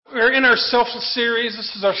We're in our Selfless series.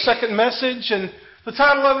 This is our second message, and the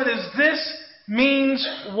title of it is This Means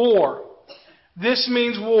War. This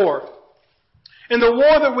means war. And the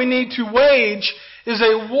war that we need to wage is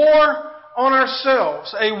a war on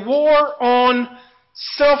ourselves, a war on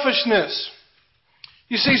selfishness.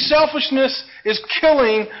 You see, selfishness is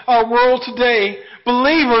killing our world today.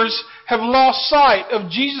 Believers have lost sight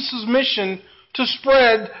of Jesus' mission to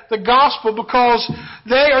spread the gospel because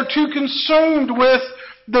they are too consumed with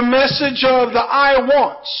the message of the I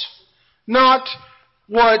wants, not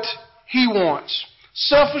what He wants.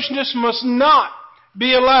 Selfishness must not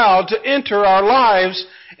be allowed to enter our lives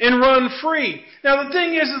and run free. Now the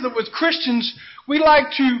thing is that with Christians, we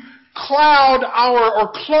like to clothe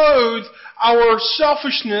our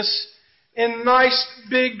selfishness in nice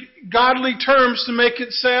big godly terms to make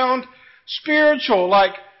it sound spiritual,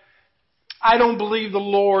 like, I don't believe the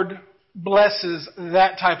Lord blesses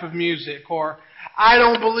that type of music, or I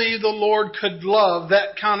don't believe the Lord could love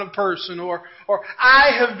that kind of person, or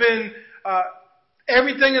I have been,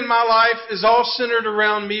 everything in my life is all centered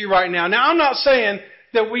around me right now. Now I'm not saying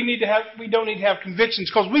that we don't need to have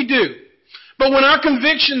convictions, because we do. But when our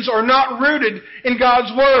convictions are not rooted in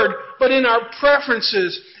God's Word, but in our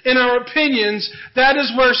preferences, in our opinions, that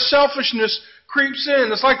is where selfishness creeps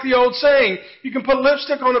in. It's like the old saying, you can put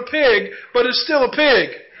lipstick on a pig, but it's still a pig.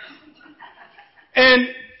 And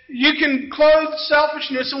you can clothe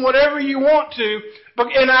selfishness in whatever you want to,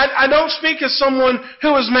 and I don't speak as someone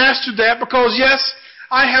who has mastered that, because yes,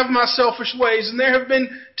 I have my selfish ways, and there have been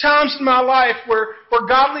times in my life where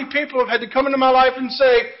godly people have had to come into my life and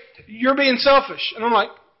say, you're being selfish. And I'm like,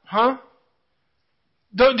 huh?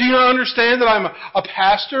 Do you not understand that I'm a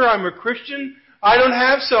pastor, I'm a Christian? I don't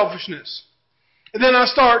have selfishness. And then I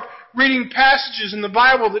start reading passages in the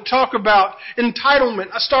Bible that talk about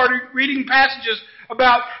entitlement. I started reading passages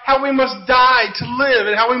about how we must die to live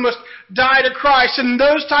and how we must die to Christ. And in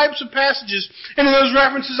those types of passages and in those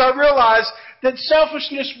references, I realized that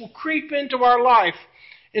selfishness will creep into our life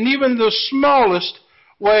in even the smallest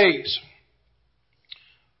ways.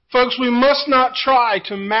 Folks, we must not try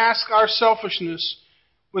to mask our selfishness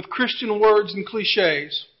with Christian words and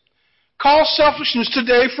cliches. Call selfishness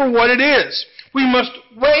today for what it is. We must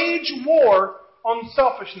wage war on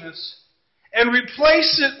selfishness and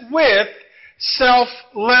replace it with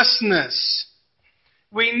selflessness.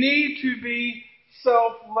 We need to be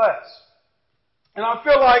selfless. And I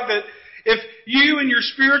feel like that if you in your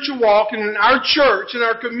spiritual walk and in our church, in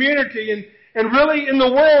our community, and really in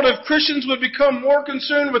the world, if Christians would become more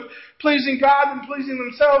concerned with pleasing God and pleasing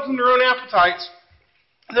themselves and their own appetites,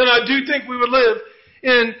 then I do think we would live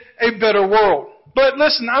in a better world. But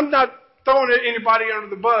listen, I'm not throwing anybody under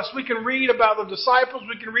the bus. We can read about the disciples.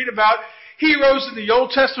 We can read about heroes in the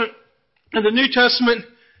Old Testament and the New Testament.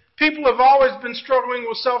 People have always been struggling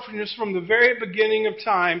with selfishness from the very beginning of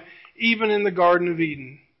time, even in the Garden of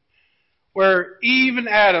Eden, where Eve and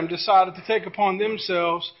Adam decided to take upon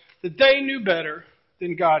themselves that they knew better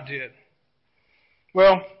than God did.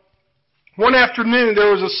 Well, one afternoon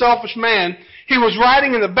there was a selfish man. He was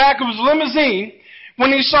riding in the back of his limousine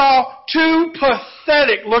when he saw two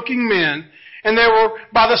pathetic-looking men, and they were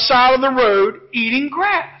by the side of the road eating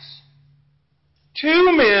grass.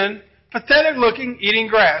 Two men, pathetic-looking, eating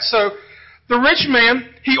grass. So the rich man,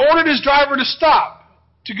 he ordered his driver to stop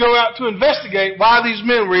to go out to investigate why these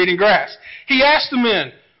men were eating grass. He asked the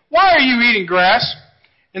men, "Why are you eating grass?"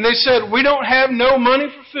 And they said, "We don't have no money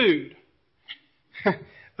for food."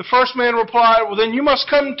 The first man replied, "Well, then you must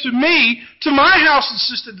come to me, to my house,"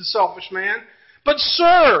 insisted the selfish man. "But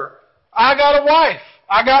sir, I got a wife.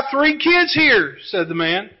 I got 3 kids here," said the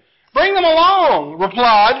man. "Bring them along,"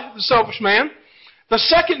 replied the selfish man. The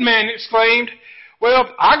second man exclaimed,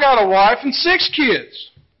 "Well, I got a wife and 6 kids."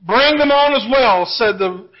 "Bring them on as well," said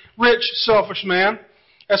the rich, selfish man,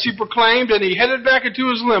 as he proclaimed, and he headed back into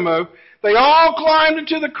his limo. They all climbed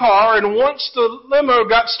into the car, and once the limo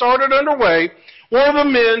got started underway, one of the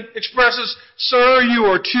men expresses, "Sir, you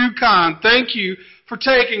are too kind. Thank you for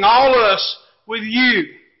taking all us with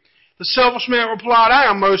you." The selfish man replied, "I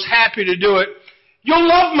am most happy to do it. You'll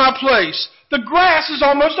love my place. The grass is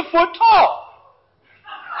almost a foot tall."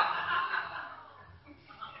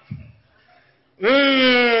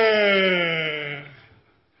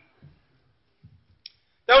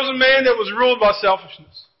 That was a man that was ruled by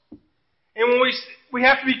selfishness. And when we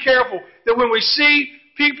have to be careful that when we see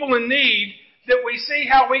people in need, that we see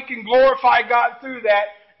how we can glorify God through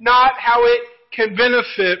that, not how it can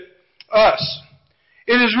benefit us.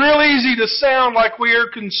 It is real easy to sound like we are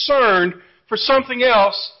concerned for something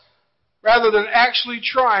else rather than actually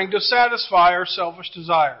trying to satisfy our selfish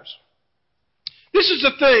desires. This is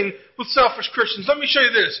the thing with selfish Christians. Let me show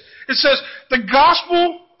you this. It says, the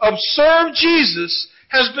gospel of serve Jesus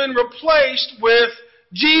has been replaced with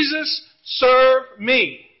Jesus serve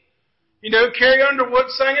me. You know, Carrie Underwood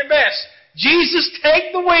sang it best. Jesus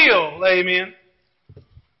take the wheel. Amen.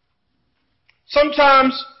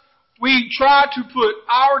 Sometimes we try to put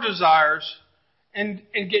our desires and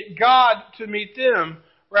get God to meet them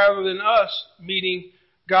rather than us meeting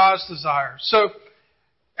God's desires. So,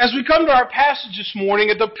 as we come to our passage this morning,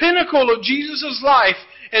 at the pinnacle of Jesus' life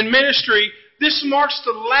and ministry, this marks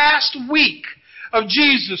the last week of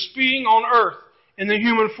Jesus being on earth in the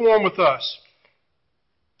human form with us.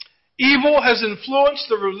 Evil has influenced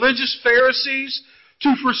the religious Pharisees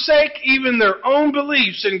to forsake even their own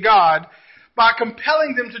beliefs in God by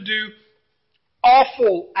compelling them to do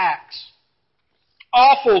awful acts,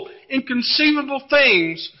 awful, inconceivable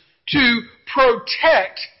things to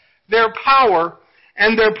protect their power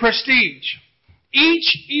and their prestige.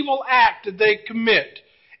 Each evil act that they commit,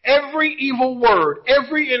 every evil word,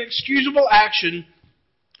 every inexcusable action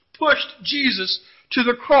pushed Jesus to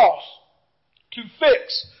the cross to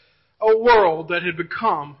fix a world that had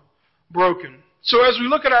become broken. So as we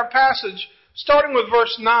look at our passage, starting with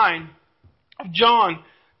verse 9 of John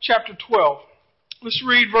chapter 12, let's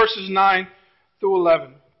read verses 9 through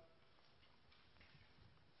 11.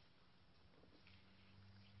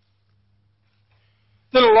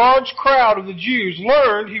 Then a large crowd of the Jews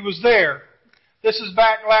learned he was there. This is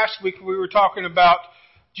back last week we were talking about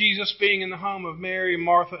Jesus being in the home of Mary,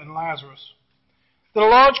 Martha, and Lazarus. Then a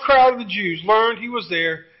large crowd of the Jews learned he was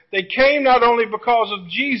there. They came not only because of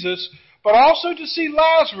Jesus, but also to see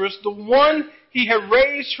Lazarus, the one he had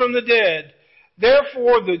raised from the dead.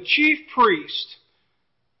 Therefore the chief priest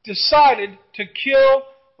decided to kill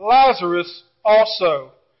Lazarus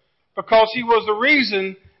also, because he was the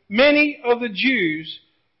reason many of the Jews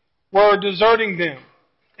were deserting them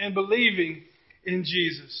and believing in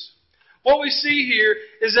Jesus. What we see here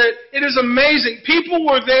is that it is amazing. People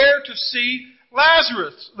were there to see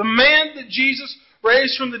Lazarus, the man that Jesus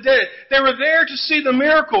raised from the dead. They were there to see the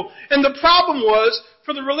miracle. And the problem was,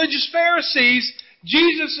 for the religious Pharisees,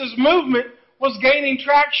 Jesus' movement was gaining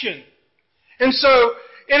traction. And so,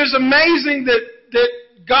 it is amazing that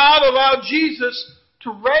God allowed Jesus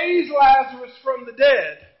to raise Lazarus from the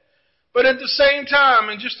dead. But at the same time,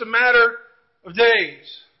 in just a matter of days,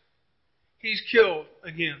 he's killed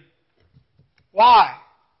again. Why?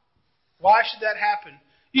 Why should that happen?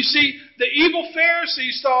 You see, the evil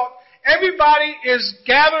Pharisees thought everybody is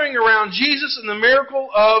gathering around Jesus and the miracle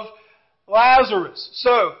of Lazarus.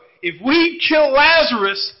 So, if we kill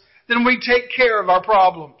Lazarus, then we take care of our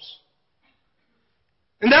problems.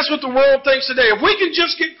 And that's what the world thinks today. If we could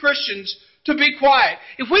just get Christians to be quiet,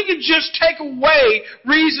 if we could just take away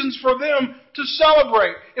reasons for them to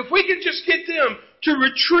celebrate, if we could just get them to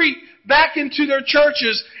retreat back into their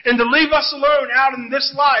churches and to leave us alone out in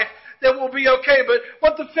this life, that will be okay. But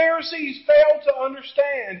what the Pharisees failed to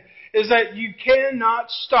understand is that you cannot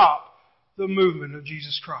stop the movement of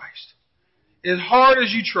Jesus Christ, as hard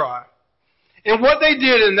as you try. And what they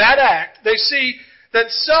did in that act, they see that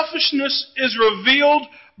selfishness is revealed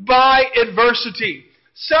by adversity.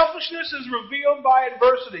 Selfishness is revealed by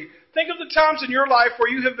adversity. Think of the times in your life where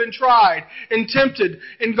you have been tried and tempted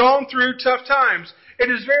and gone through tough times. It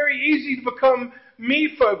is very easy to become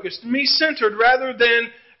me-focused, me-centered, rather than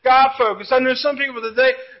God-focused. I know some people that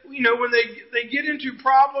when they get into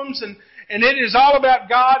problems and it is all about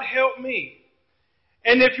God, help me.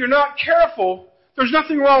 And if you're not careful, there's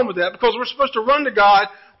nothing wrong with that, because we're supposed to run to God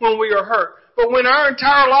when we are hurt. But when our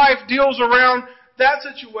entire life deals around that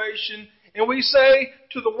situation, and we say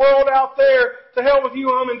to the world out there, to hell with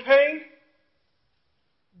you, I'm in pain,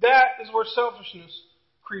 that is where selfishness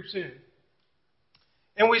creeps in.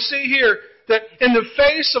 And we see here that in the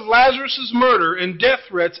face of Lazarus' murder and death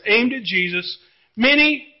threats aimed at Jesus,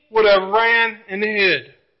 many would have ran and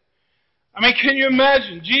hid. I mean, can you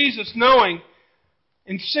imagine Jesus knowing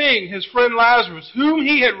and seeing his friend Lazarus, whom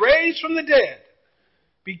he had raised from the dead,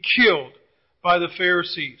 be killed by the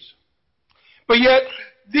Pharisees? But yet,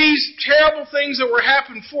 these terrible things that were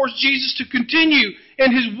happening forced Jesus to continue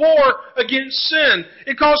in his war against sin.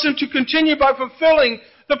 It caused him to continue by fulfilling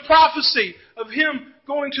the prophecy of him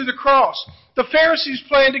going to the cross. The Pharisees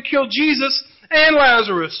planned to kill Jesus and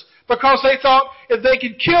Lazarus because they thought if they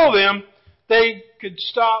could kill them, they could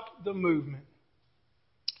stop the movement.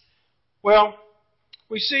 Well,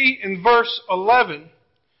 we see in verse 11,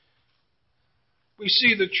 we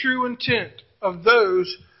see the true intent of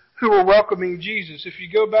those who were welcoming Jesus. If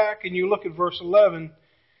you go back and you look at verse 11,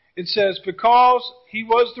 it says, because he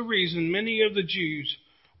was the reason many of the Jews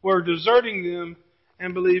were deserting them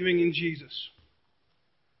and believing in Jesus.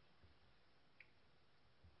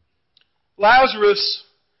 Lazarus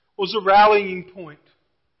was a rallying point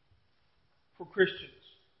for Christians.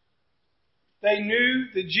 They knew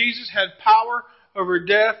that Jesus had power over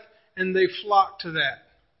death, and they flocked to that.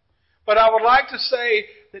 But I would like to say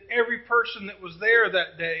that every person that was there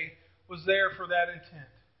that day was there for that intent.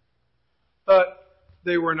 But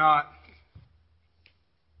they were not.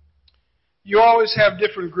 You always have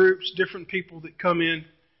different groups, different people that come in.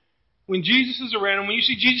 When Jesus is around, and when you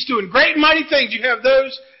see Jesus doing great and mighty things, you have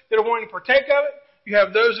those that are wanting to partake of it, you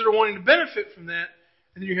have those that are wanting to benefit from that,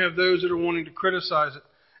 and then you have those that are wanting to criticize it.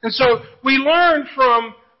 And so we learn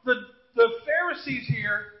from the Pharisees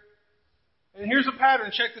here, and here's a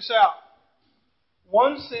pattern, check this out.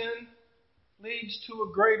 One sin leads to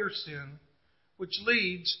a greater sin, which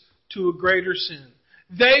leads to a greater sin.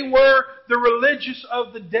 They were the religious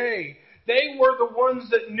of the day. They were the ones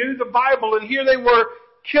that knew the Bible, and here they were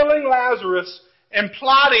killing Lazarus and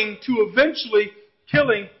plotting to eventually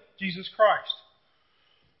killing Jesus Christ.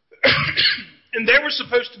 And they were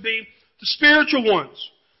supposed to be the spiritual ones.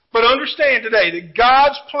 But understand today that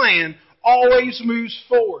God's plan always moves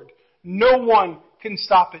forward. No one can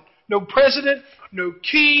stop it. No president, no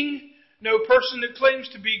king, no person that claims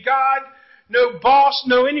to be God, no boss,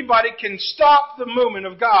 no anybody can stop the movement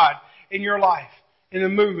of God in your life, in the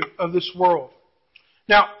movement of this world.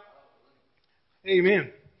 Now,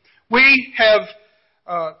 amen. We have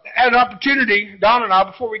had an opportunity, Don and I,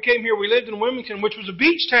 before we came here, we lived in Wilmington, which was a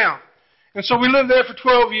beach town. And so we lived there for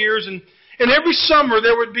 12 years, and every summer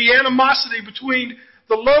there would be animosity between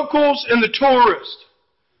the locals and the tourists.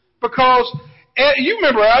 Because, you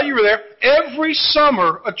remember, Al, you were there, every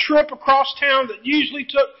summer a trip across town that usually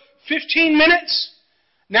took 15 minutes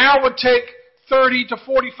now would take 30 to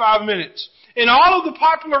 45 minutes. In all of the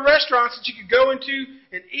popular restaurants that you could go into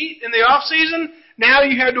and eat in the off season, now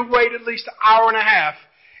you had to wait at least an hour and a half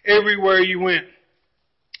everywhere you went.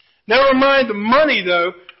 Never mind the money,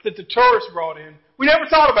 though, that the tourists brought in. We never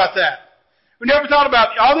thought about that. We never thought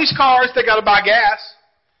about all these cars, they got to buy gas.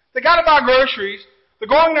 They got to buy groceries. They're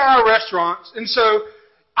going to our restaurants. And so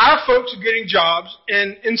our folks are getting jobs.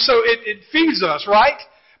 And so it feeds us, right?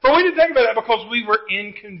 But we didn't think about that because we were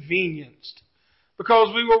inconvenienced.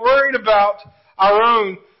 Because we were worried about our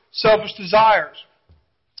own selfish desires.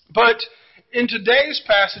 But in today's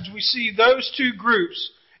passage, we see those two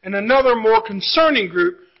groups and another more concerning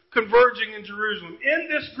group converging in Jerusalem. In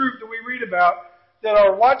this group that we read about, that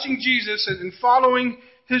are watching Jesus and following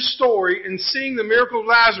his story and seeing the miracle of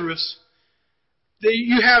Lazarus,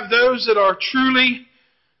 you have those that are truly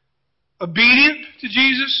obedient to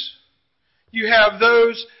Jesus. You have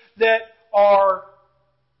those that are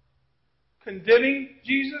condemning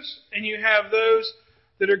Jesus, and you have those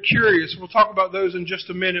that are curious. We'll talk about those in just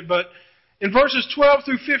a minute, but in verses 12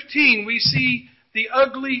 through 15, we see the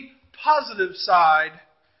ugly, positive side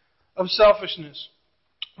of selfishness.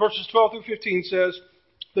 Verses 12 through 15 says,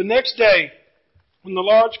 "The next day, when the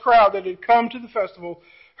large crowd that had come to the festival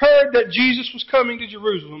heard that Jesus was coming to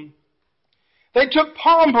Jerusalem, they took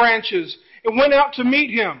palm branches and went out to meet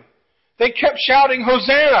him. They kept shouting,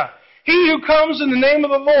 'Hosanna! He who comes in the name of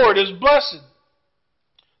the Lord is blessed,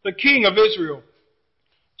 the King of Israel.'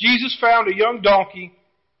 Jesus found a young donkey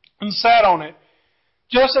and sat on it,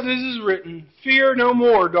 just as it is written, 'Fear no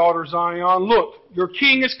more, daughter Zion. Look, your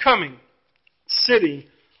king is coming, sitting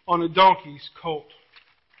on a donkey's colt.'"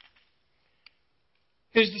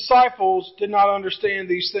 His disciples did not understand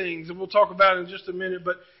these things, and we'll talk about it in just a minute.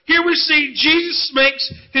 But here we see Jesus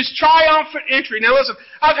makes his triumphant entry. Now listen,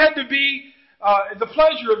 I've had to be the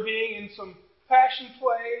pleasure of being in some passion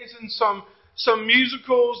plays and some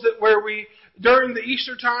musicals where we, during the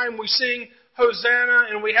Easter time, we sing Hosanna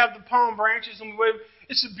and we have the palm branches and we wave.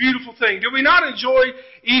 It's a beautiful thing. Do we not enjoy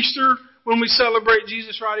Easter when we celebrate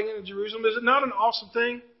Jesus riding into Jerusalem? Is it not an awesome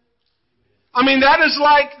thing? I mean, that is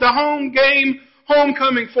like the home game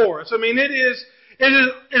homecoming for us. I mean, it is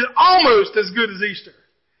almost as good as Easter.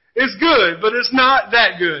 It's good, but it's not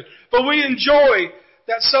that good. But we enjoy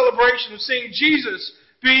that celebration of seeing Jesus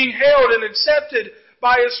being hailed and accepted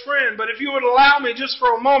by his friend. But if you would allow me just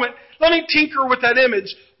for a moment, let me tinker with that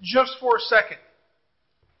image just for a second.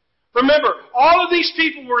 Remember, all of these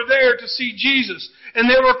people were there to see Jesus, and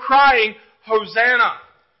they were crying, "Hosanna,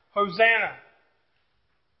 Hosanna."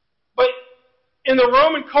 But in the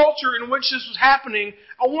Roman culture in which this was happening,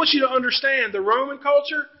 I want you to understand, the Roman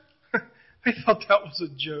culture, they thought that was a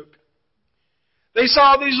joke. They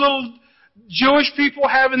saw these little Jewish people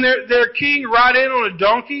having their king ride in on a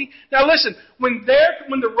donkey. Now listen, when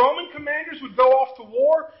the Roman commanders would go off to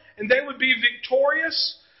war and they would be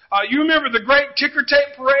victorious, you remember the great ticker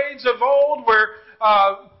tape parades of old where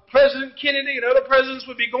President Kennedy and other presidents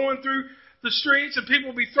would be going through the streets, and people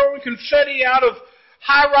would be throwing confetti out of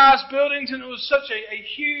high-rise buildings, and it was such a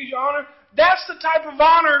huge honor. That's the type of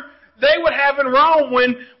honor they would have in Rome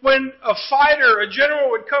when a fighter, a general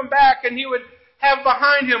would come back, and he would have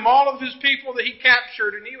behind him all of his people that he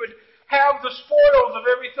captured, and he would have the spoils of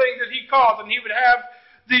everything that he caught, and he would have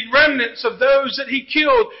the remnants of those that he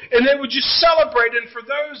killed, and they would just celebrate. And for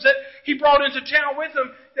those that he brought into town with him,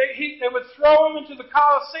 they would throw them into the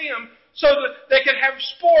Colosseum so that they could have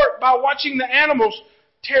sport by watching the animals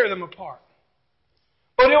tear them apart.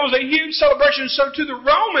 But it was a huge celebration. So to the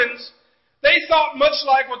Romans, they thought much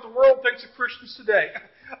like what the world thinks of Christians today.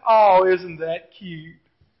 Oh, isn't that cute?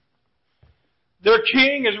 Their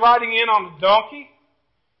king is riding in on a donkey.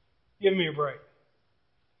 Give me a break.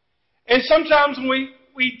 And sometimes when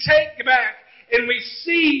we take back and we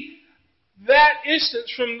see that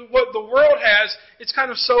instance from what the world has, it's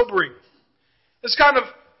kind of sobering. It's kind of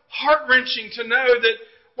heart-wrenching to know that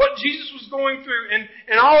what Jesus was going through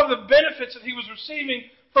and all of the benefits that he was receiving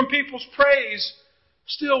from people's praise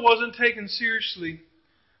still wasn't taken seriously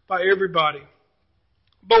by everybody.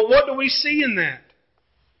 But what do we see in that?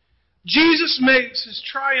 Jesus makes his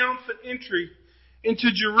triumphant entry into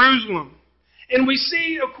Jerusalem. And we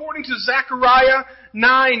see, according to Zechariah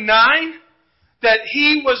 9:9, that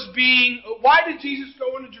he was being... Why did Jesus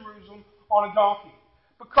go into Jerusalem on a donkey?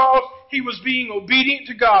 Because he was being obedient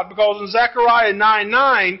to God. Because in Zechariah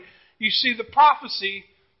 9:9, you see the prophecy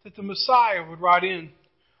that the Messiah would ride in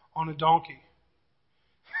on a donkey.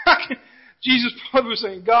 Jesus probably was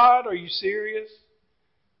saying, God, are you serious?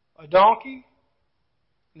 A donkey?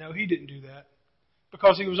 No, he didn't do that.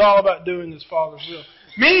 Because he was all about doing his Father's will.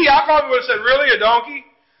 Me, I probably would have said, really, a donkey?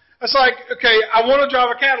 It's like, okay, I want to drive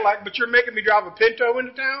a Cadillac, but you're making me drive a Pinto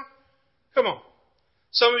into town? Come on.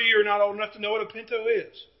 Some of you are not old enough to know what a Pinto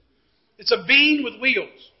is. It's a bean with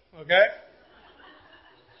wheels, okay?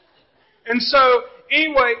 And so,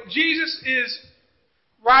 anyway, Jesus is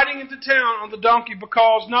riding into town on the donkey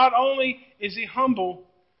because not only is he humble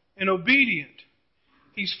and obedient,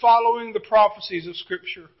 he's following the prophecies of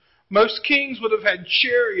Scripture. Most kings would have had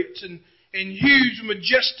chariots and huge,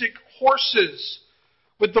 majestic horses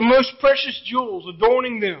with the most precious jewels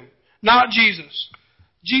adorning them. Not Jesus.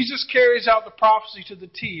 Jesus carries out the prophecy to the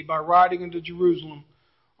T by riding into Jerusalem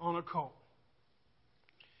on a colt.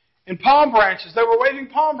 And palm branches, they were waving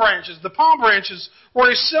palm branches. The palm branches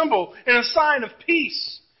were a symbol and a sign of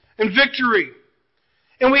peace and victory.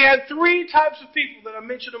 And we had three types of people that I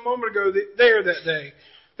mentioned a moment ago there that day.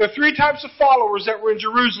 There are three types of followers that were in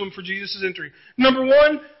Jerusalem for Jesus' entry. Number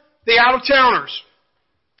one, the out-of-towners.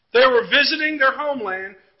 They were visiting their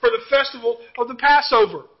homeland for the festival of the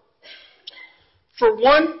Passover. For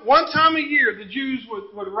one time a year, the Jews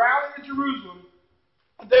would rally in Jerusalem.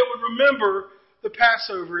 They would remember the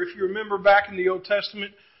Passover. If you remember back in the Old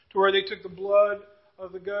Testament, to where they took the blood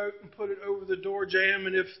of the goat and put it over the door jamb,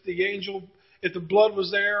 and if the blood was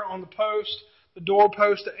there on the post, the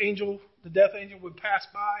doorpost, the death angel would pass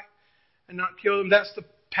by and not kill them. That's the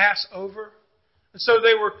Passover. And so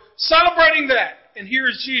they were celebrating that. And here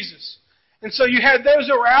is Jesus. And so you had those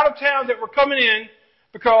that were out of town that were coming in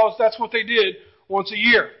because that's what they did once a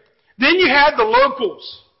year. Then you had the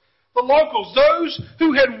locals. The locals, those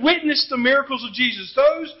who had witnessed the miracles of Jesus,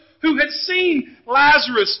 those who had seen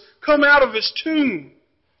Lazarus come out of his tomb,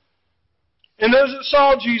 and those that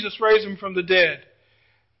saw Jesus raise him from the dead.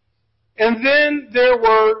 And then there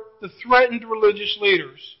were the threatened religious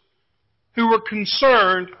leaders who were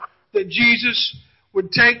concerned that Jesus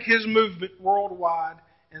would take his movement worldwide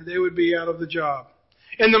and they would be out of the job.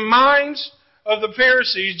 In the minds of the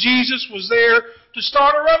Pharisees, Jesus was there to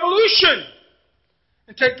start a revolution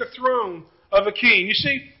and take the throne of a king. You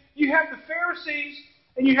see, you have the Pharisees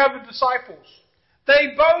and you have the disciples.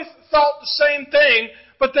 They both thought the same thing,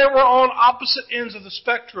 but they were on opposite ends of the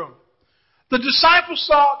spectrum. The disciples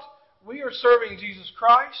thought, we are serving Jesus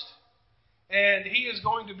Christ, and he is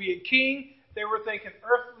going to be a king. They were thinking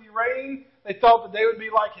earthly reign. They thought that they would be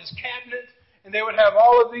like his cabinet, and they would have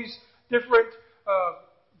all of these different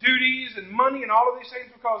duties and money and all of these things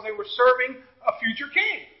because they were serving a future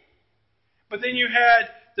king. But then you had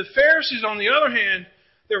the Pharisees, on the other hand,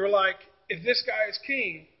 they were like, if this guy is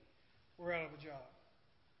king, we're out of a job.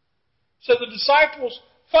 So the disciples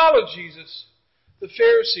followed Jesus. The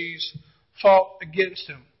Pharisees fought against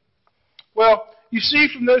him. Well, you see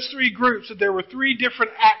from those three groups that there were three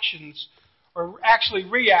different actions, or actually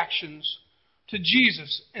reactions, to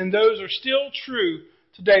Jesus. And those are still true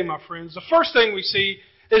today, my friends. The first thing we see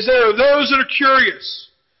is there are those that are curious.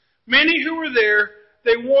 Many who were there,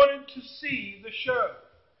 they wanted to see the show.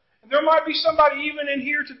 And there might be somebody even in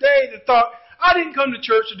here today that thought, I didn't come to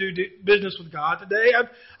church to do business with God today.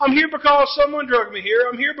 I'm here because someone drugged me here.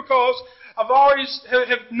 I'm here because I've always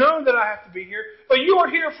have known that I have to be here. But you are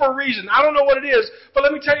here for a reason. I don't know what it is, but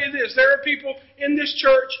let me tell you this. There are people in this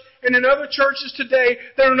church and in other churches today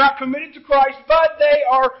that are not committed to Christ, but they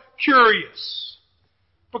are curious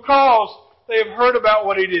because they have heard about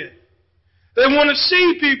what He did. They want to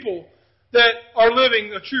see people that are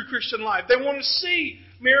living a true Christian life. They want to see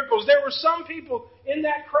miracles. There were some people in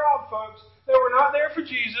that crowd, folks, that were not there for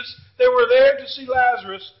Jesus. They were there to see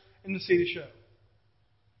Lazarus and to see the show.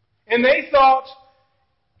 And they thought,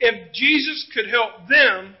 if Jesus could help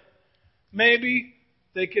them, maybe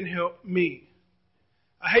they can help me.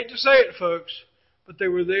 I hate to say it, folks, but they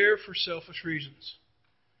were there for selfish reasons.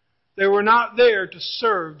 They were not there to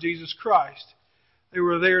serve Jesus Christ. They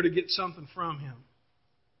were there to get something from Him.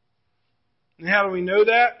 And how do we know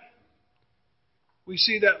that? We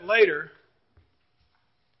see that later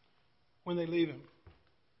when they leave Him.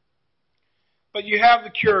 But you have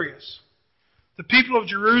the curious. The people of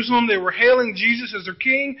Jerusalem, they were hailing Jesus as their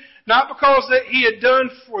king, not because that He had done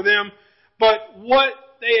for them, but what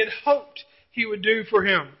they had hoped He would do for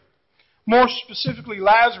him. More specifically,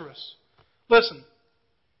 Lazarus. Listen,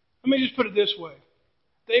 let me just put it this way.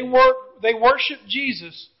 They worshiped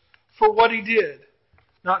Jesus for what He did,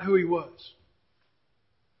 not who He was.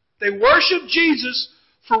 They worshiped Jesus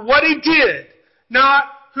for what He did, not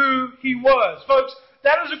who He was. Folks,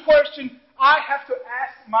 that is a question I have to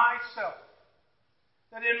ask myself.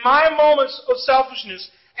 That in my moments of selfishness,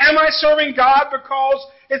 am I serving God because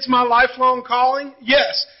it's my lifelong calling?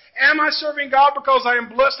 Yes. Am I serving God because I am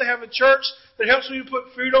blessed to have a church that helps me to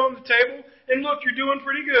put food on the table? And look, you're doing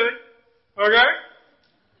pretty good. Okay?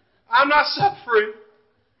 I'm not suffering.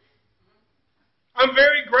 I'm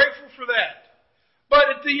very grateful for that. But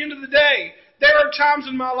at the end of the day, there are times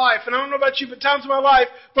in my life, and I don't know about you, but times in my life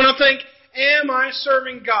when I think, am I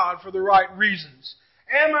serving God for the right reasons?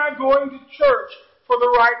 Am I going to church for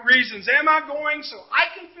the right reasons? Am I going so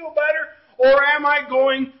I can feel better? Or am I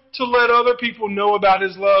going to let other people know about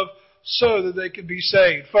His love so that they could be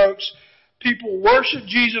saved? Folks, people worship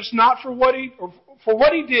Jesus not for what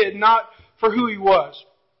He did, not for who He was.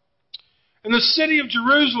 And the city of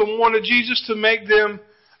Jerusalem wanted Jesus to make them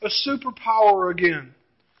a superpower again.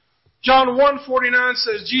 John 1:49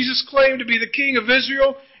 says, Jesus claimed to be the King of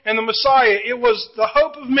Israel and the Messiah. It was the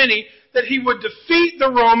hope of many that He would defeat the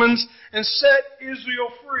Romans and set Israel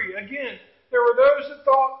free. Again, there were those that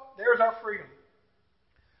thought, there's our freedom.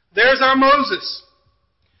 There's our Moses.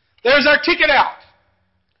 There's our ticket out.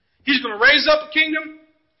 He's going to raise up a kingdom.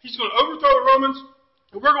 He's going to overthrow the Romans.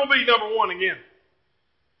 And we're going to be number one again.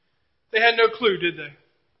 They had no clue, did they?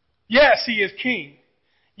 Yes, He is king.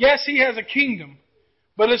 Yes, He has a kingdom.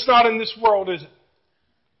 But it's not in this world, is it?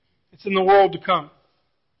 It's in the world to come.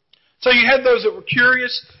 So you had those that were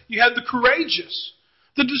curious. You had the courageous.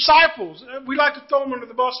 The disciples. We like to throw them under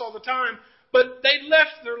the bus all the time. But they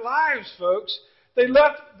left their lives, folks. They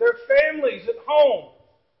left their families at home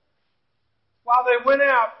while they went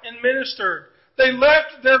out and ministered. They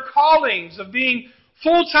left their callings of being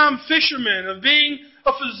full-time fishermen, of being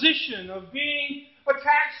a physician, of being a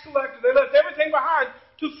tax collector. They left everything behind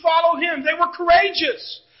to follow Him. They were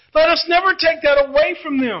courageous. Let us never take that away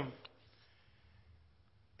from them.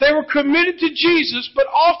 They were committed to Jesus, but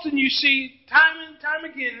often you see, time and time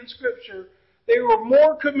again in Scripture, they were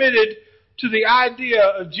more committed to the idea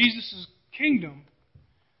of Jesus' kingdom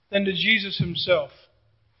than to Jesus Himself.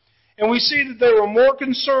 And we see that they were more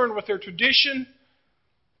concerned with their tradition.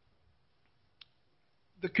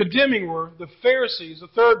 The condemning were the Pharisees, the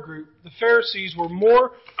third group. The Pharisees were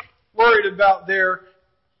more worried about their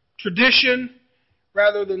tradition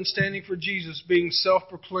rather than standing for Jesus, being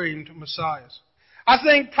self-proclaimed messiahs. I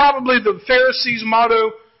think probably the Pharisees'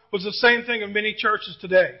 motto was the same thing in many churches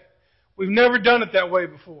today. We've never done it that way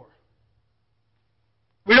before.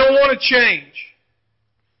 We don't want to change.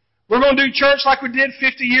 We're going to do church like we did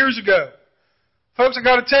 50 years ago. Folks, I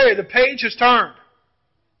got to tell you, the page has turned.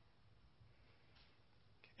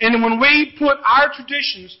 And when we put our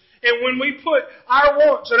traditions and when we put our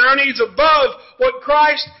wants and our needs above what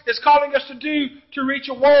Christ is calling us to do to reach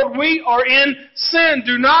a world, we are in sin.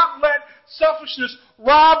 Do not let selfishness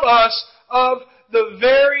rob us of the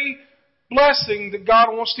very blessing that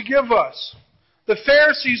God wants to give us. The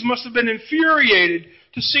Pharisees must have been infuriated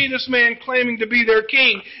to see this man claiming to be their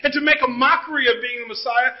king and to make a mockery of being the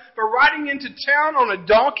Messiah by riding into town on a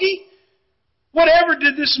donkey. Whatever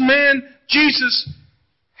did this man, Jesus,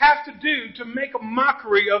 have to do to make a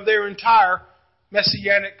mockery of their entire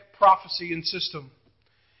messianic prophecy and system?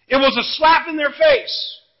 It was a slap in their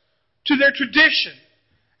face to their tradition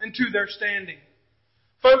and to their standing.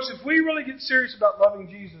 Folks, if we really get serious about loving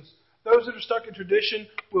Jesus, those that are stuck in tradition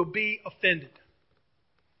will be offended.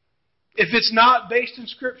 If it's not based in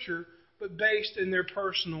Scripture, but based in their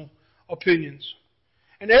personal opinions.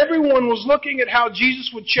 And everyone was looking at how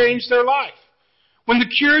Jesus would change their life. When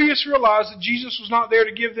the curious realized that Jesus was not there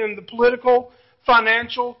to give them the political,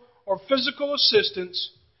 financial, or physical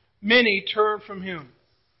assistance, many turned from Him.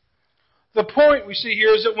 The point we see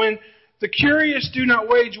here is that when the curious do not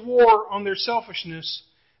wage war on their selfishness,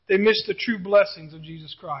 they miss the true blessings of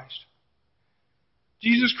Jesus Christ.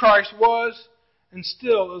 Jesus Christ was and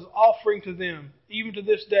still is offering to them, even to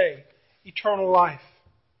this day, eternal life,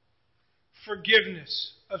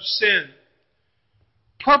 forgiveness of sin,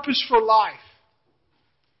 purpose for life,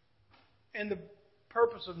 and the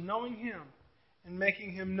purpose of knowing Him and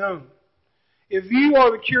making Him known. If you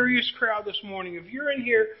are the curious crowd this morning, if you're in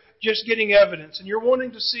here just getting evidence and you're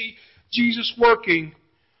wanting to see Jesus working,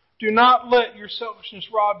 do not let your selfishness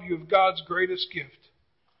rob you of God's greatest gift.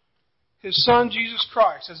 His Son, Jesus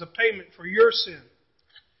Christ, as a payment for your sin.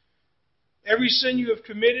 Every sin you have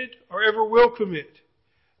committed or ever will commit,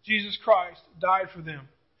 Jesus Christ died for them.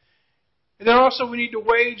 And then also we need to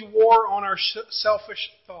wage war on our selfish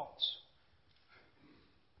thoughts.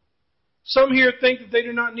 Some here think that they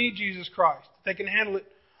do not need Jesus Christ. They can handle it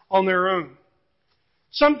on their own.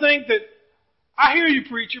 Some think that, I hear you,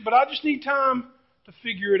 preacher, but I just need time to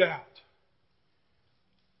figure it out.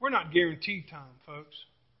 We're not guaranteed time, folks.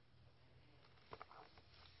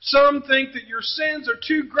 Some think that your sins are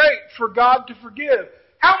too great for God to forgive.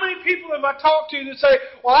 How many people have I talked to that say,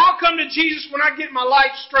 well, I'll come to Jesus when I get my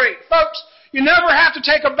life straight? Folks, you never have to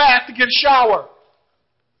take a bath to get a shower.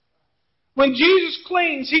 When Jesus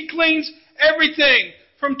cleans, He cleans everything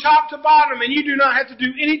from top to bottom, and you do not have to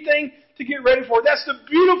do anything to get ready for it. That's the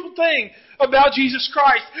beautiful thing about Jesus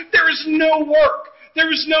Christ. There is no work.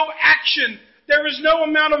 There is no action. There is no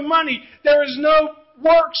amount of money. There is no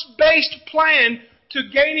works-based plan to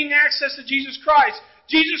gaining access to Jesus Christ.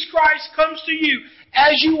 Jesus Christ comes to you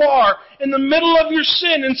as you are in the middle of your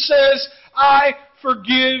sin and says, I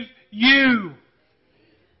forgive you.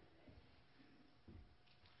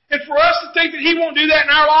 And for us to think that He won't do that in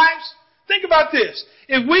our lives, think about this.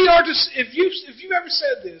 If you've ever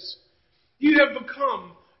said this, you have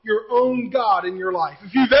become your own God in your life.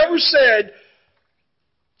 If you've ever said,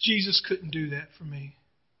 Jesus couldn't do that for me.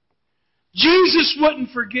 Jesus wouldn't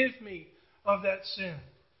forgive me of that sin.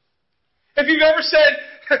 If you've ever said,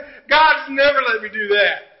 God's never let me do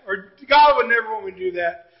that, or God would never want me to do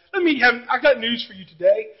that, I've got news for you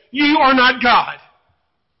today. You are not God.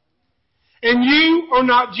 And you are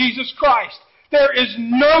not Jesus Christ. There is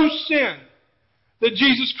no sin that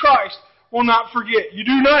Jesus Christ will not forget. You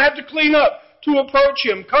do not have to clean up to approach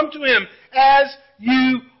Him. Come to Him as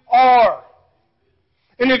you are.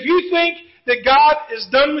 And if you think that God is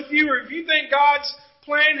done with you, or if you think God's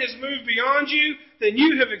plan has moved beyond you, then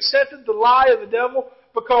you have accepted the lie of the devil,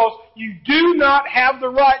 because you do not have the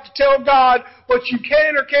right to tell God what you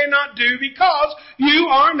can or cannot do, because you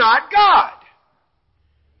are not God.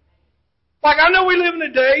 Like, I know we live in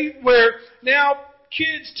a day where now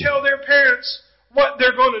kids tell their parents what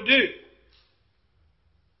they're going to do.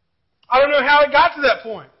 I don't know how it got to that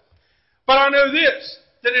point. But I know this,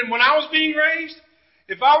 that when I was being raised,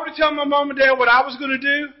 if I were to tell my mom and dad what I was going to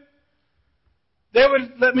do, they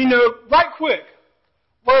would let me know right quick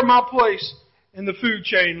where my place in the food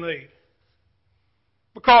chain lay.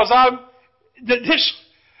 Because when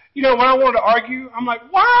I wanted to argue, I'm like,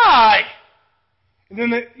 why? And then,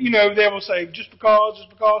 they will say, just because.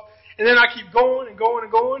 And then I keep going and going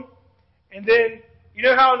and going. And then, you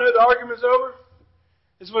know how I know the argument's over?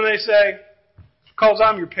 It's when they say, because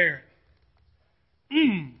I'm your parent.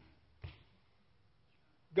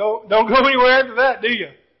 Don't go anywhere after that, do you?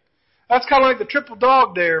 That's kind of like the triple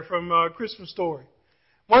dog dare from Christmas Story.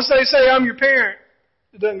 Once they say, I'm your parent,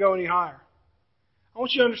 it doesn't go any higher. I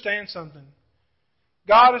want you to understand something.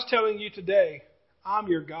 God is telling you today, I'm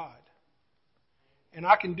your God. And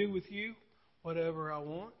I can do with you whatever I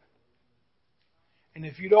want. And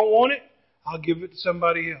if you don't want it, I'll give it to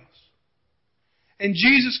somebody else. And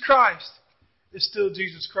Jesus Christ is still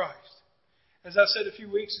Jesus Christ. As I said a few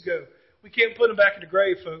weeks ago, we can't put Him back in the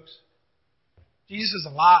grave, folks. Jesus is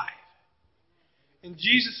alive. And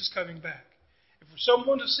Jesus is coming back. And for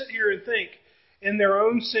someone to sit here and think in their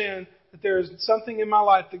own sin that there is something in my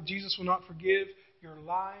life that Jesus will not forgive, you're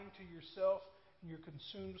lying to yourself and you're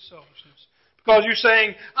consumed with selfishness. Because you're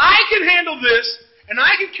saying, I can handle this and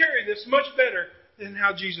I can carry this much better than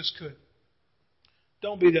how Jesus could.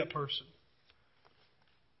 Don't be that person.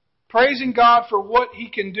 Praising God for what He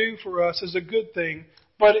can do for us is a good thing,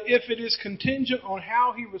 but if it is contingent on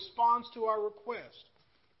how He responds to our request,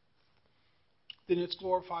 then it's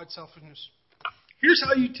glorified selfishness. Here's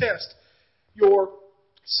how you test your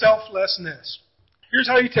selflessness. Here's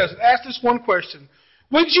how you test it. Ask this one question.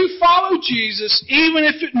 Would you follow Jesus even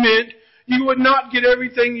if it meant you would not get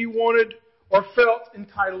everything you wanted or felt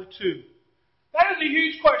entitled to? That is a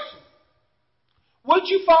huge question. Would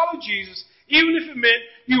you follow Jesus even if it meant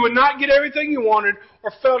you would not get everything you wanted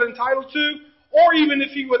or felt entitled to, or even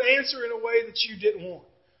if He would answer in a way that you didn't want?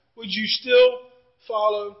 Would you still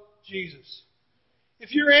follow Jesus?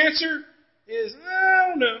 If your answer is, I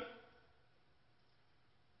don't know,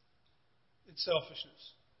 it's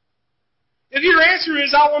selfishness. If your answer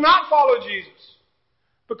is, I will not follow Jesus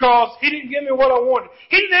because He didn't give me what I wanted,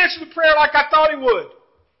 He didn't answer the prayer like I thought He would,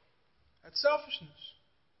 that's selfishness.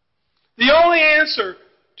 The only answer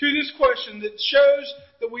to this question that shows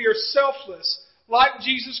that we are selfless, like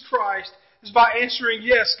Jesus Christ, is by answering,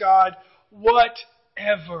 yes, God,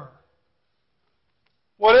 whatever.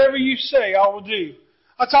 Whatever you say, I will do.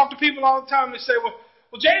 I talk to people all the time, they say, well,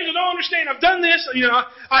 James, I don't understand. I've done this.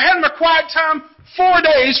 I had my quiet time 4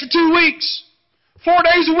 days for 2 weeks. 4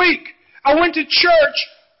 days a week. I went to church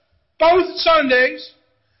both Sundays.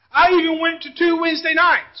 I even went to 2 Wednesday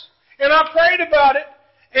nights. And I prayed about it,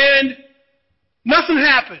 and nothing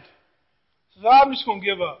happened. So I'm just going to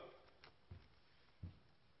give up.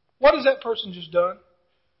 What has that person just done?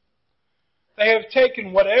 They have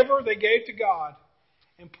taken whatever they gave to God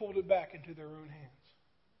and pulled it back into their own hands.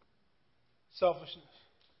 Selfishness.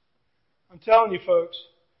 I'm telling you, folks,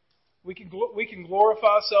 we can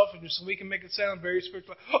glorify selfishness and we can make it sound very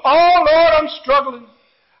spiritual. Oh, Lord, I'm struggling.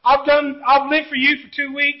 I've lived for you for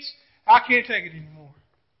 2 weeks. I can't take it anymore.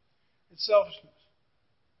 It's selfishness.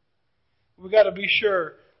 We've got to be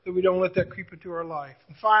sure that we don't let that creep into our life.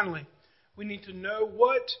 And finally, we need to know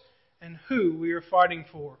what and who we are fighting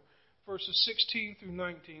for. Verses 16 through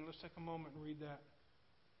 19. Let's take a moment and read that.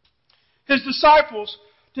 His disciples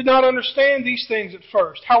did not understand these things at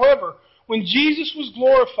first. However, when Jesus was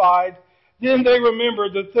glorified, then they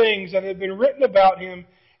remembered the things that had been written about Him,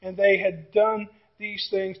 and they had done these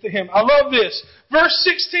things to Him. I love this. Verse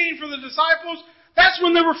 16 for the disciples, that's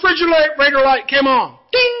when the refrigerator light came on.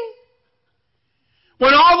 Ding!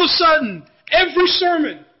 When all of a sudden, every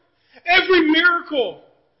sermon, every miracle,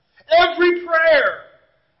 every prayer,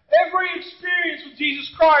 every experience with Jesus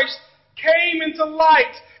Christ came into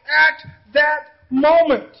light at that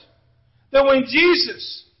moment. That when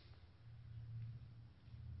Jesus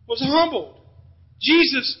was humbled,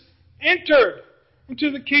 Jesus entered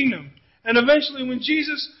into the kingdom. And eventually when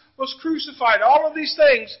Jesus was crucified, all of these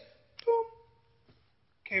things boom,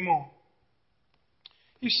 came on.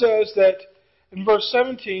 He says that in verse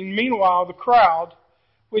 17, meanwhile the crowd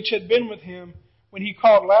which had been with Him when He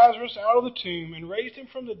called Lazarus out of the tomb and raised him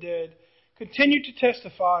from the dead continued to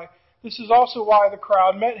testify, this is also why the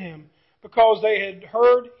crowd met Him, because they had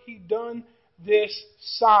heard He'd done this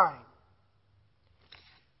sign.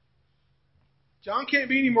 John can't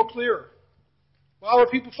be any more clearer. Why were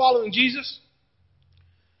people following Jesus?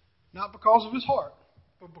 Not because of His heart,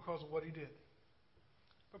 but because of what He did.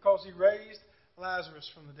 Because He raised Lazarus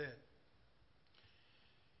from the dead.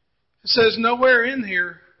 It says nowhere in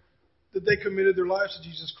here that they committed their lives to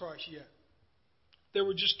Jesus Christ yet. They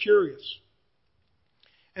were just curious.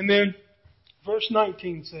 And then verse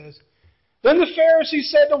 19 says, then the Pharisees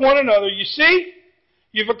said to one another, you see,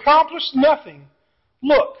 you've accomplished nothing.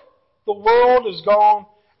 Look, the world has gone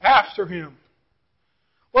after Him.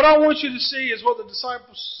 What I want you to see is what the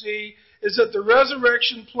disciples see, is that the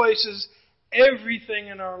resurrection places everything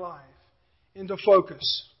in our life into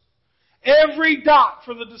focus. Every dot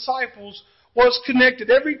for the disciples was connected.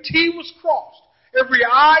 Every T was crossed. Every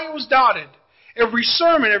I was dotted. Every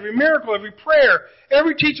sermon, every miracle, every prayer,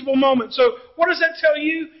 every teachable moment. So what does that tell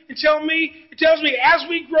you? It tells me as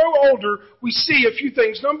we grow older, we see a few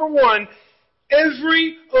things. Number one,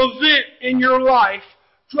 every event in your life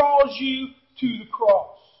draws you to the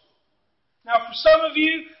cross. Now for some of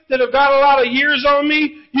you that have got a lot of years on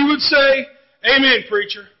me, you would say, amen,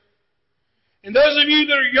 preacher. And those of you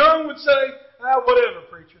that are young would say, whatever,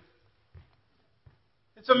 preacher.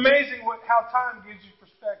 It's amazing how time gives you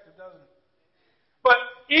perspective, doesn't it? But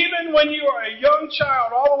even when you are a young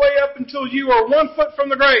child, all the way up until you are 1 foot from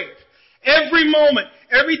the grave, every moment,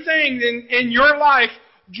 everything in your life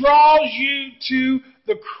draws you to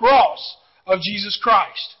the cross of Jesus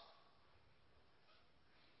Christ.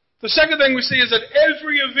 The second thing we see is that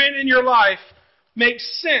every event in your life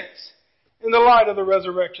makes sense in the light of the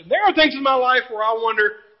resurrection. There are things in my life where I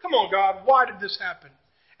wonder, come on, God, why did this happen?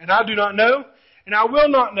 And I do not know, and I will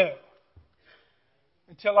not know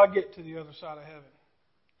until I get to the other side of heaven.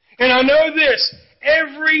 And I know this,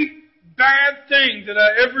 every bad thing that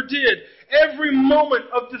I ever did, every moment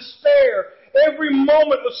of despair, every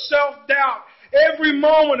moment of self-doubt, every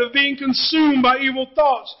moment of being consumed by evil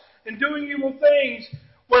thoughts and doing evil things,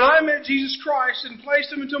 when I met Jesus Christ and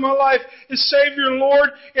placed Him into my life as Savior and Lord,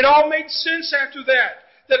 it all made sense after that.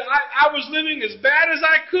 That I was living as bad as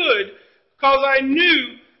I could because I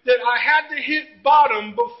knew that I had to hit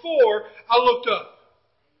bottom before I looked up.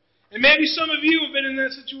 And maybe some of you have been in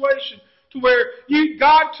that situation to where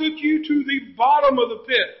God took you to the bottom of the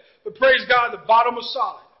pit. But praise God, the bottom was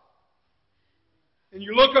solid. And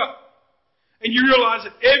you look up and you realize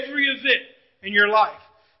that every event in your life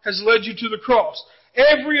has led you to the cross.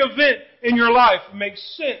 Every event in your life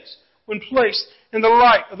makes sense when placed in the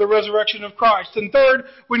light of the resurrection of Christ. And third,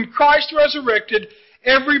 when Christ resurrected,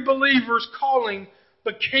 every believer's calling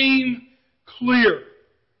became clear.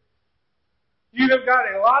 You have got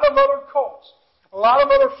a lot of other cults, a lot of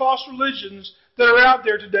other false religions that are out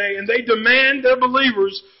there today, and they demand their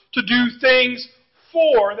believers to do things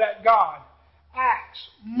for that God. Acts,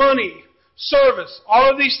 money, service, all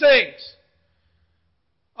of these things.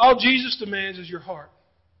 All Jesus demands is your heart.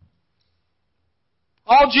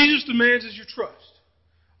 All Jesus demands is your trust.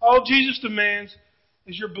 All Jesus demands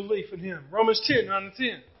is your belief in Him. Romans 10, 9 and 10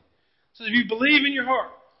 says, if you believe in your heart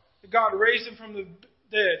that God raised Him from the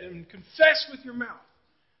dead and confess with your mouth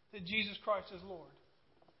that Jesus Christ is Lord,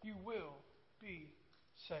 you will be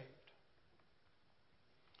saved.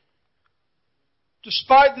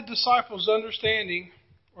 Despite the disciples' understanding,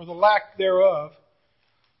 or the lack thereof,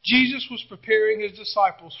 Jesus was preparing His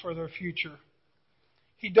disciples for their future.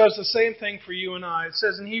 He does the same thing for you and I. It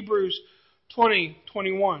says in Hebrews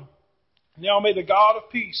 20:21, now may the God of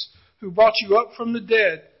peace, who brought you up from the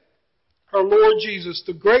dead, our Lord Jesus,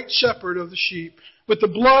 the great shepherd of the sheep, with the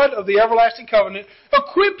blood of the everlasting covenant,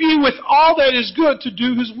 equip you with all that is good to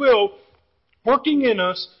do His will, working in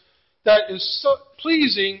us that is so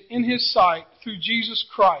pleasing in His sight through Jesus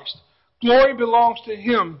Christ. Glory belongs to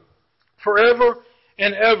Him forever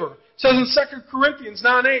and ever. It says in 2 Corinthians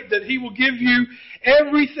 9:8 that He will give you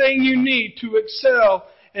everything you need to excel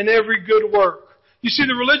in every good work. You see,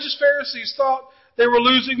 the religious Pharisees thought they were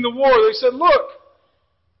losing the war. They said, look,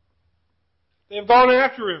 they've gone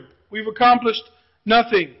after Him. We've accomplished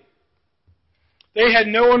nothing. They had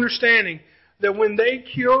no understanding that when they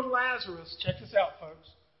killed Lazarus, check this out, folks.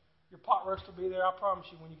 Your pot roast will be there, I promise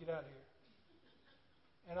you, when you get out of here.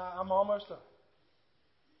 And I'm almost done.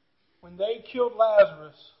 When they killed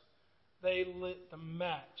Lazarus, they lit the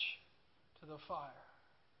match to the fire.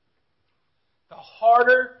 The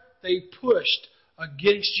harder they pushed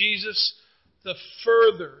against Jesus, the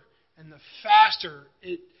further and the faster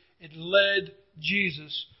it led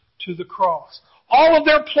Jesus to the cross. All of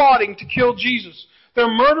their plotting to kill Jesus, their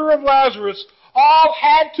murder of Lazarus, all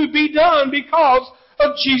had to be done because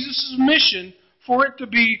of Jesus' mission for it to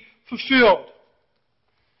be fulfilled.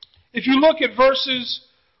 If you look at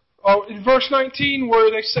in verse 19 where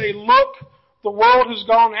they say, look, the world has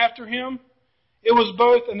gone after Him, it was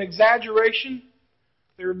both an exaggeration,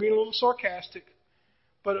 they were being a little sarcastic,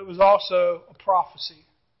 but it was also a prophecy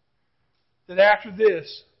that after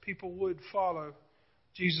this, people would follow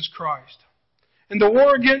Jesus Christ. And the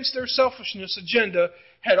war against their selfishness agenda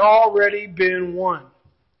had already been won.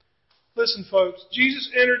 Listen, folks, Jesus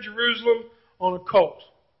entered Jerusalem on a colt.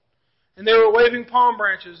 And they were waving palm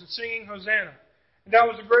branches and singing Hosanna. And that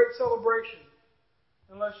was a great celebration.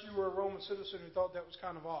 Unless you were a Roman citizen who thought that was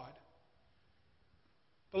kind of odd.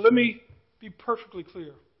 But let me be perfectly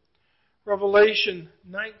clear. Revelation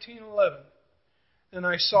 19:11. And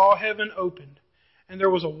I saw heaven opened, and there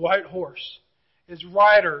was a white horse. His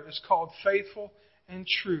rider is called Faithful and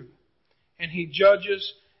True, and he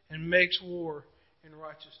judges and makes war in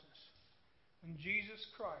righteousness. When Jesus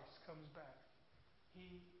Christ comes back,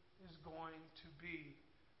 He is going to be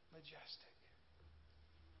majestic.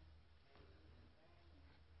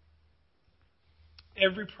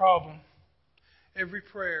 Every problem, every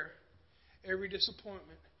prayer, every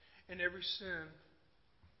disappointment, and every sin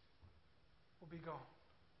will be gone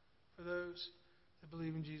for those that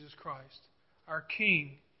believe in Jesus Christ. Our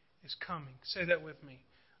King is coming. Say that with me.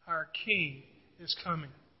 Our King is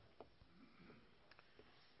coming.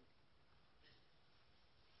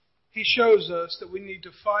 He shows us that we need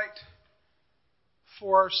to fight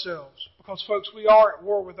for ourselves. Because, folks, we are at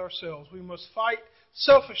war with ourselves. We must fight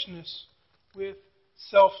selfishness with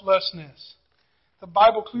selflessness. The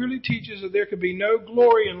Bible clearly teaches that there can be no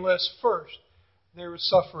glory unless first there is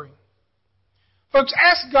suffering. Folks,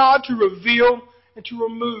 ask God to reveal and to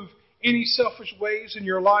remove any selfish ways in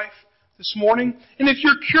your life this morning. And if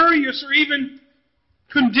you're curious or even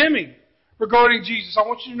condemning regarding Jesus, I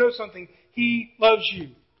want you to know something. He loves you.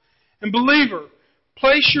 And believer,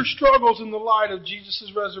 place your struggles in the light of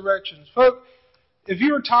Jesus' resurrection. Folks, if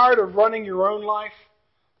you are tired of running your own life,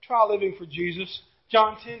 try living for Jesus.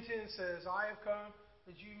 John 10:10 says, I have come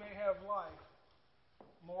that you may have life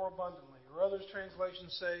more abundantly. Or others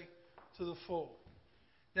translations say, to the full.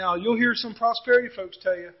 Now, you'll hear some prosperity folks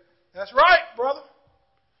tell you, that's right, brother.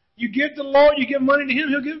 You give to the Lord, you give money to Him,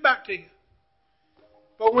 He'll give it back to you.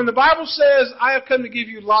 But when the Bible says, I have come to give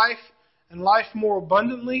you life and life more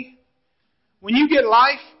abundantly, when you get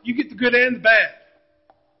life, you get the good and the bad.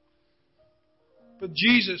 But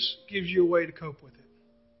Jesus gives you a way to cope with it.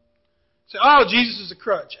 Say, oh, Jesus is a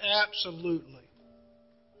crutch. Absolutely.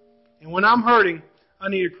 And when I'm hurting, I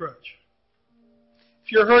need a crutch.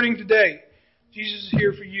 If you're hurting today, Jesus is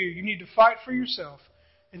here for you. You need to fight for yourself,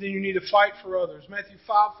 and then you need to fight for others. Matthew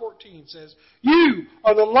 5:14 says, you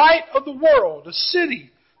are the light of the world. A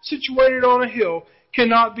city situated on a hill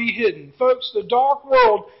cannot be hidden. Folks, the dark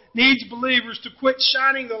world needs believers to quit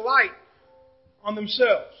shining the light on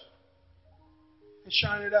themselves and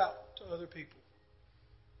shine it out to other people.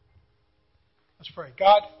 Let's pray.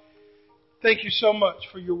 God, thank you so much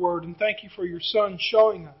for your word, and thank you for your Son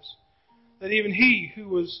showing us that even He who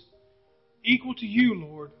was equal to you,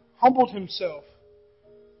 Lord, humbled Himself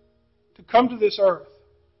to come to this earth,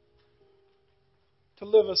 to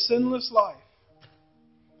live a sinless life,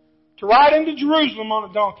 to ride into Jerusalem on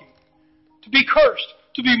a donkey, to be cursed,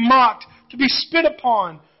 to be mocked, to be spit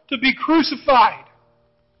upon, to be crucified,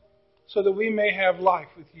 so that we may have life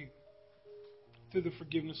with you through the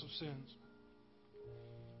forgiveness of sins.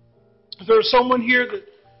 If there is someone here that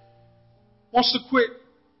wants to quit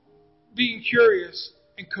being curious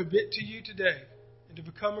and commit to you today and to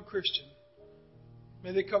become a Christian,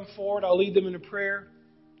 may they come forward. I'll lead them in a prayer,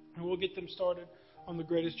 and we'll get them started on the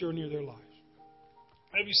greatest journey of their lives.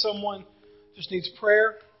 Maybe someone just needs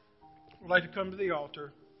prayer, would like to come to the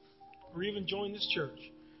altar, or even join this church.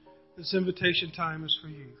 This invitation time is for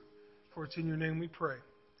you. For it's in your name we pray.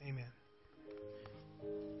 Amen.